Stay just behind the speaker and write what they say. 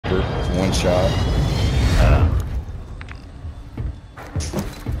sniper. It's one shot.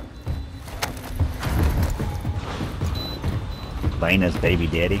 Lena's baby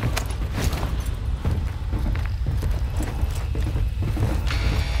daddy.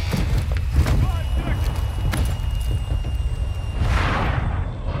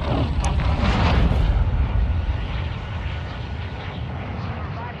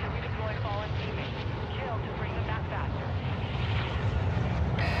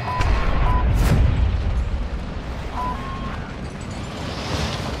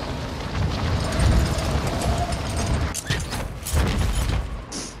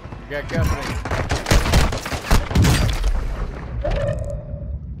 Got company.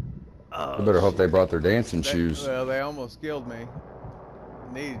 I better hope they brought their dancing shoes. Well, they almost killed me.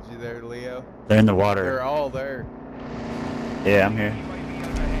 Needed you there, Leo. They're in the water. They're all there. Yeah, I'm here.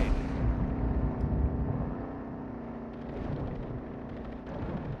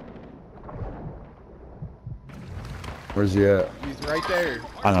 Where's he at? He's right there.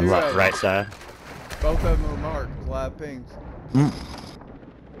 On the Two right side. Both of them are marked with live pings.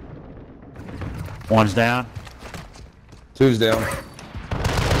 One's down. Two's down. He's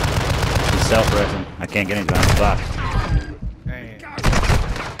self-resing. I can't get him behind the box. Dang.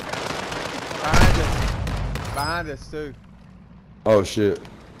 Behind us too. Oh shit.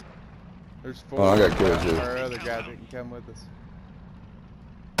 There's four. Oh, I got killed too. Our other guy didn't come with us.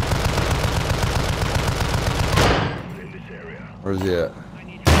 Where's he at?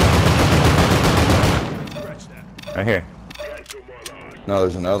 Right here. No,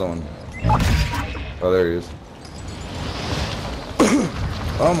 there's another one. Oh, there he is.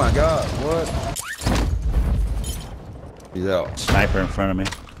 Oh my god, what? He's out. Sniper in front of me.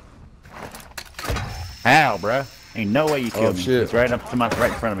 How, bruh? Ain't no way you killed me. Shit. It's right up to my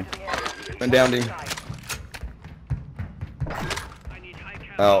right in front of me. Went down, D.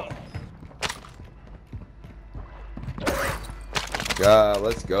 Out. God,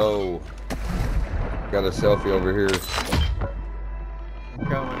 let's go. Got a selfie over here. I'm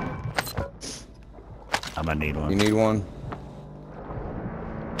coming. I'm gonna need You one. need one?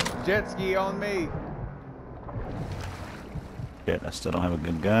 Jet ski on me. Shit, I still don't have a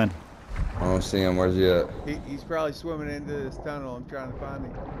good gun. I don't see him. Where's he at? He's probably swimming into this tunnel. I'm trying to find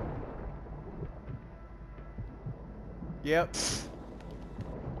him. Yep. It's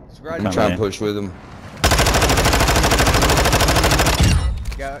right Come on, Try man. and push with him.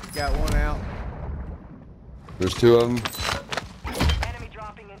 Got one out. There's two of them. Enemy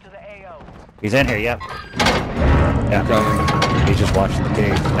dropping into the AO. He's in here, yep. Yeah. Coming. He's just watching the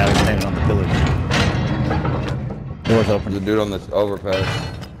cage. Now he's standing on the pillars. Door's There's a open. dude on the overpass.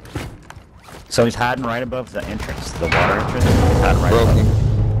 So he's hiding right above the entrance, the water entrance. He's hiding right Broke above. him. You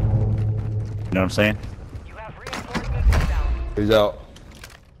know what I'm saying? You have reinforcements inbound. He's out.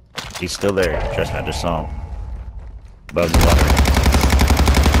 He's still there. Trust me, I just saw him. Above the water.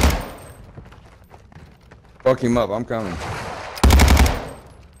 Fuck him up. I'm coming.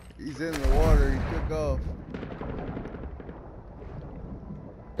 He's in the water. He took off.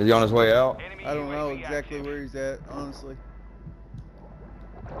 Is he on his way out? Enemy I don't know UAV exactly active. where he's at, honestly.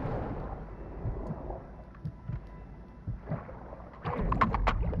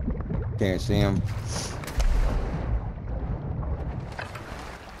 Can't see him. Your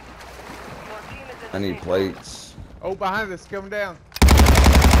team is in I the need safe plates. Oh, behind us, coming down. zone.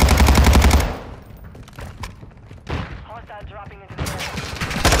 Hostile dropping into the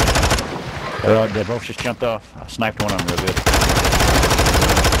AO. They both just jumped off. I sniped one of them real good.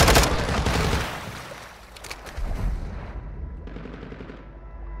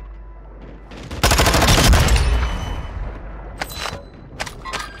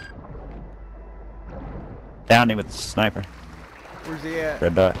 Downed him with the sniper. Where's he at?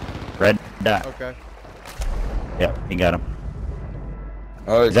 Red dot. Red dot. Okay. Yep, he got him.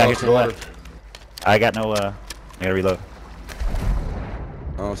 Oh, He's out here across to the left. I got no, I gotta reload.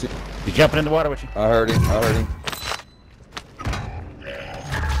 I don't see. He's jumping in the water with you. I heard him. I heard him.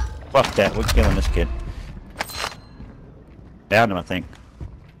 Fuck that, we're killing this kid. Downed him, I think.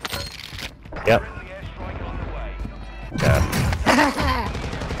 Yep. Friendly airstrike on the way. Got him. Enemy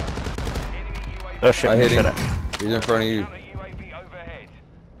UAV. Oh shit, I hit shut him. up. He's in front of you. Counter UAV overhead.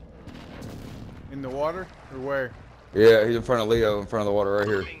 In the water? Or where? Yeah, he's in front of Leo, in front of the water right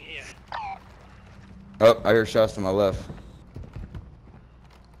here. Oh, I hear shots to my left.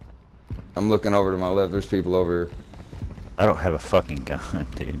 I'm looking over to my left. There's people over here. I don't have a fucking gun,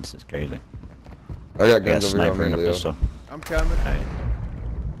 dude. This is crazy. I got I got a guns over here sniper on and me, a Leo. pistol. I'm coming.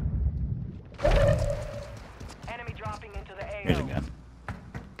 Alright, Enemy dropping into the AO. here's a gun.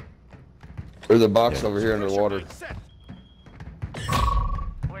 There's a box Yeah. over here under the water.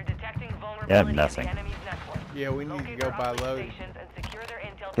 We're Yeah, nothing. Yeah, we need to go by load.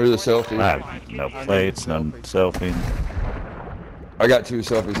 Here's a selfie. I have no plates, no selfie. I got 2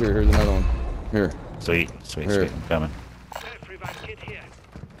 selfies here. Here's another one. Here. Sweet, sweet, Here. sweet. I'm coming.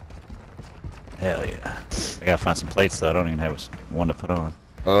 Hell yeah. I gotta find some plates though. I don't even have one to put on.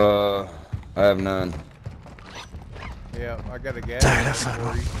 I have none. Yeah, I got a gas tank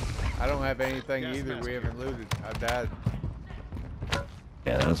for you. I don't have anything either. We haven't looted. I died.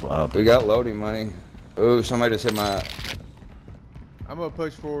 Yeah, that was wild. We got loading money. Ooh, somebody just hit my. I'm gonna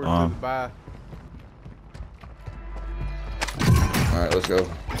push forward to the buy. All right, let's go.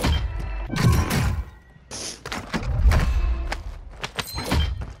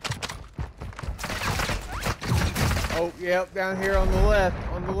 Oh, yep, down here on the left.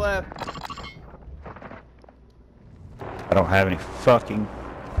 On the left. I don't have any fucking.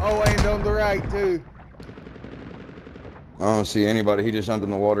 Oh, and on the right too. I don't see anybody. He just jumped in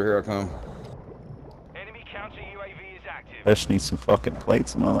the water. Here I come. Enemy counter UAV is active. I just need some fucking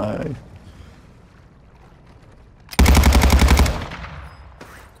plates in my life.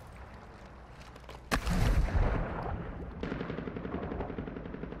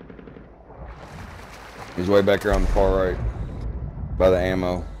 He's way back here on the far right, by the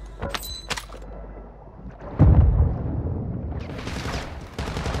ammo.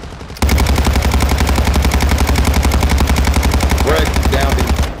 Wreck, downed him.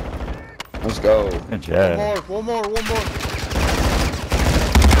 Let's go. Good job. One more.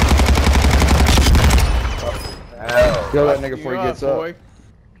 Kill that nigga before he gets up. Boy.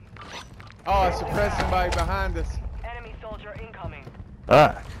 Oh, I suppressed somebody behind us. Enemy soldier incoming.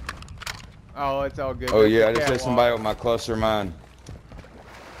 Fuck. Oh, it's all good. Oh yeah, I It's a just hit catwalk. somebody with my cluster mine.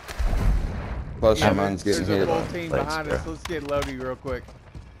 Cluster mine's getting There's a hit. full team Thanks, behind bro. us. Let's get Lodi real quick.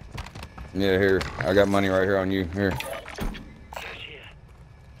 Yeah, here. I got money right here on you. Here.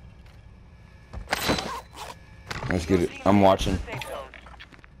 Let's get it. I'm watching. Safe zone.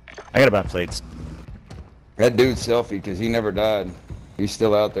 I gotta buy plates. That dude's selfie because he never died. He's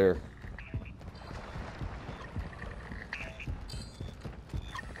still out there.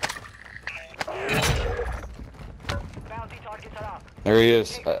 Bounty targets are up. There he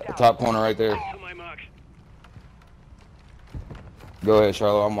is. Top corner right there. To my mark. Go ahead,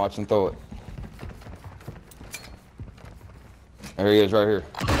 Charlotte. I'm watching. Throw it. There he is right here.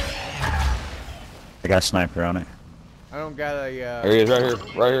 I got a sniper on it. I don't got a. There he is right here.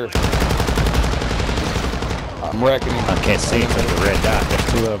 Right here. I'm wrecking him. I can't see because of the red dot. There's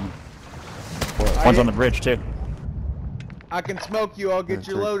 2 of them. One's on the bridge too. I can smoke you. I'll get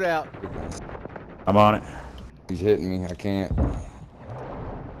your load out. I'm on it. He's hitting me. I can't.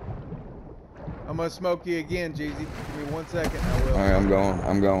 I'm gonna smoke you again, Jeezy. Give me 1 second. I will. All right, I'm going.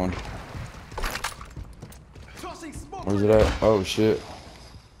 I'm going. Where's it at? Oh shit.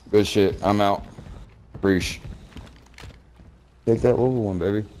 Good shit. I'm out. Breach. Take that little one,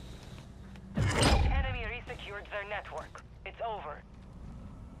 baby. Enemy resecured their network. It's over.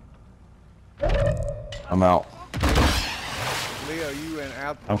 I'm out. Leo, you went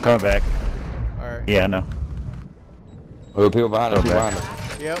out. I'm coming back. All right. Yeah, I know. Oh, people behind us. Okay. People behind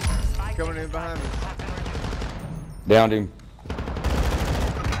us. Yep. Coming in behind us. Downed him.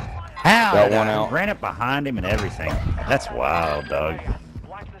 How? Got I one out. ran it behind him and everything. That's wild, dog.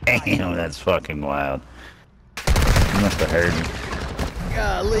 Watch the sky. Damn, that's fucking wild. You must have heard me.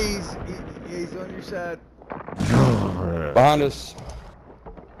 Golly, he's on your side. Behind us.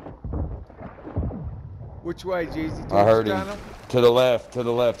 Which way, Jeezy? I heard him. Tunnel? To the left. To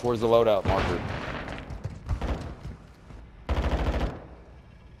the left. Where's the loadout marker?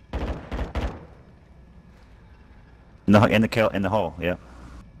 No, in the hole. Yeah.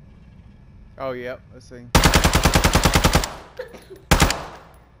 Oh, yep. Let's see.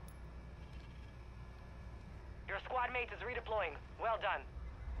 Your squad mate is redeploying. Well done.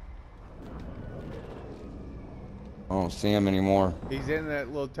 I don't see him anymore. He's in that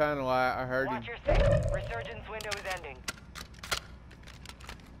little tunnel. I heard him. Watch your six. Resurgence window is ending.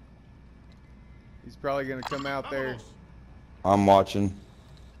 He's probably gonna come out there. I'm watching.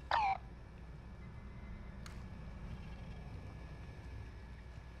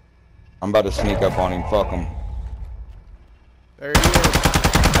 I'm about to sneak up on him. Fuck him. There he is.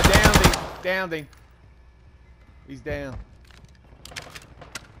 I downed him. Downed him. He's down.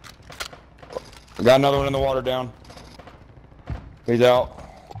 I got another one in the water down. He's out.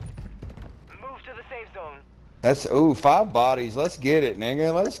 Move to the safe zone. That's, ooh, 5 bodies. Let's get it,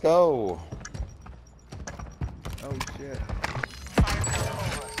 nigga. Let's go. Oh shit. Fire sale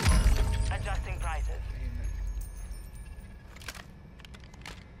over. Adjusting prices.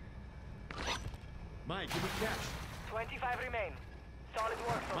 Mike, give me cash. 25 remain. Solid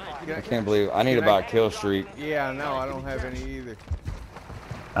work from I can't believe I need to buy a kill streak. Yeah, I know. I don't have any either.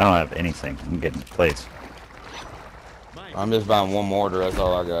 I don't have anything. I'm getting plates. I'm just buying one mortar. That's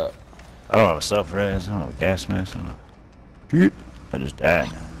all I got. Oh, self-res. Oh, gas mask. Oh. I just died.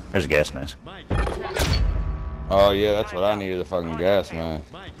 There's a gas mask. Oh yeah, that's what I needed. A fucking gas, man.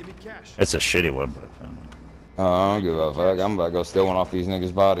 It's a shitty one, but. Oh, I don't give a fuck. I'm about to go steal one off these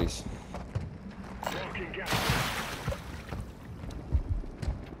niggas' bodies.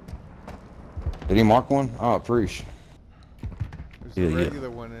 Did he mark one? Oh, appreciate. There's a Yeah. regular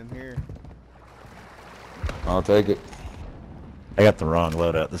one in here. I'll take it. I got the wrong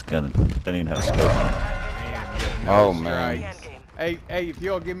loadout. This gun doesn't even have a scope on it. Man, Oh, no man. strikes. Hey, if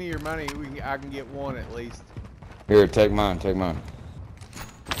y'all give me your money, I can get one at least. Here, take mine. Take mine.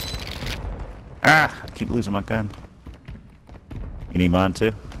 Ah! I keep losing my gun. You need mine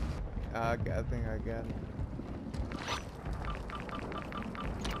too? I think I got it.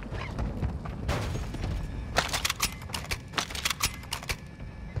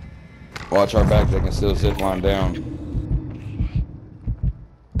 Watch our back. They can still zip line down.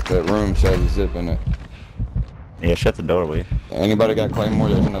 That room says a zip in it. Yeah, shut the door, will you? Anybody got Claymore?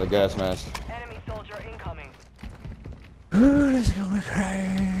 There's another gas mask. Enemy soldier incoming.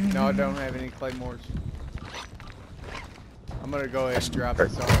 No, I don't have any claymores. I'm gonna go ahead and drop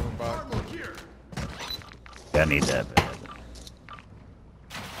this armor box. Yeah, I need that bad.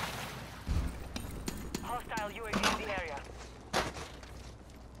 Hostile UAV in the area.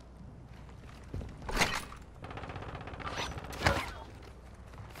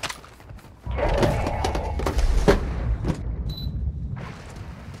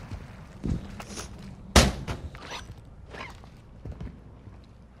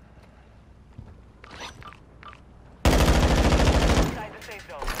 Inside the safe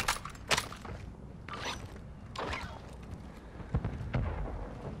zone.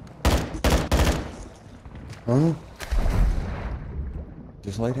 Huh?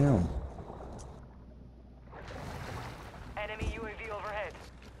 Just lay down. Enemy UAV overhead.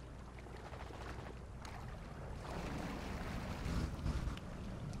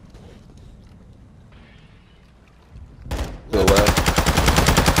 To the left.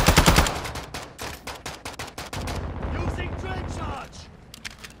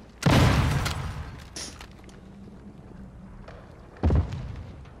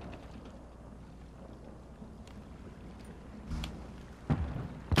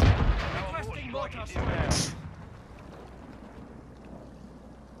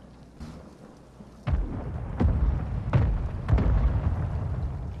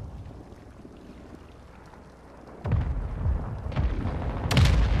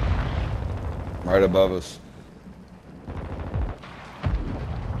 Right above us.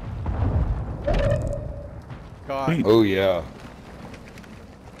 God. Oh yeah.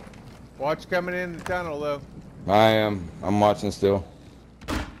 Watch coming in the tunnel though. I am. I'm watching still.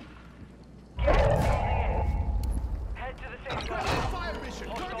 Head to the safe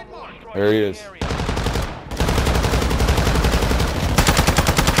zone. There he is.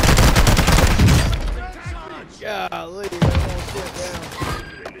 Golly, that won't sit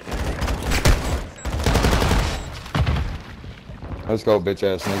down. Let's go, bitch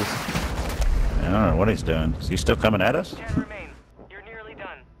ass niggas. I don't know what he's doing. Is he still coming at us? 10 remain. You're nearly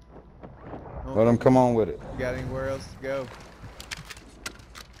done. Let him come on with it. Got anywhere else to go?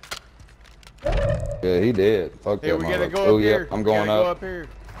 Yeah, he did. Fuck Here, that we gotta motherfucker. go up Oh here. yeah, I'm We going gotta up. Go up here.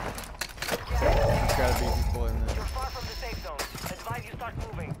 There's gotta be people in there. You're far from the safe zone. Advise you start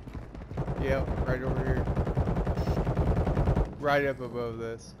moving. Yep, right over here. Right up above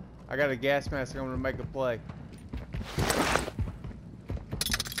this. I got a gas mask. I'm gonna make a play.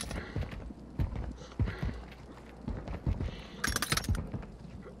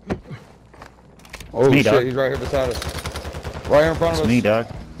 Oh me, shit, dog. he's right here beside us. Right here in front It's of us. me, dog.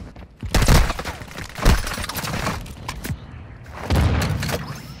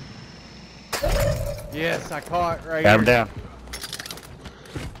 Yes, I caught right Got him here. down.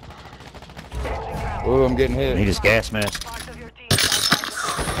 Ooh, I'm getting I hit. need his gas mask. Parts of your team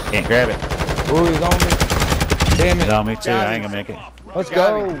outside Can't grab it. Ooh, he's on me. Damn He's it. on me too. Got I ain't him. gonna make it. Let's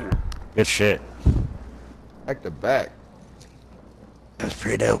Got go. Good shit. Back to back. That's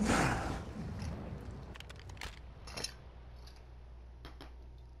pretty dope.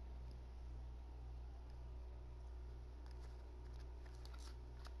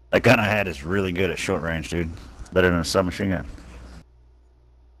 That gun I had is really good at short range, dude. Better than a submachine gun.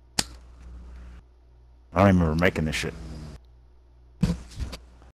 I don't even remember making this shit.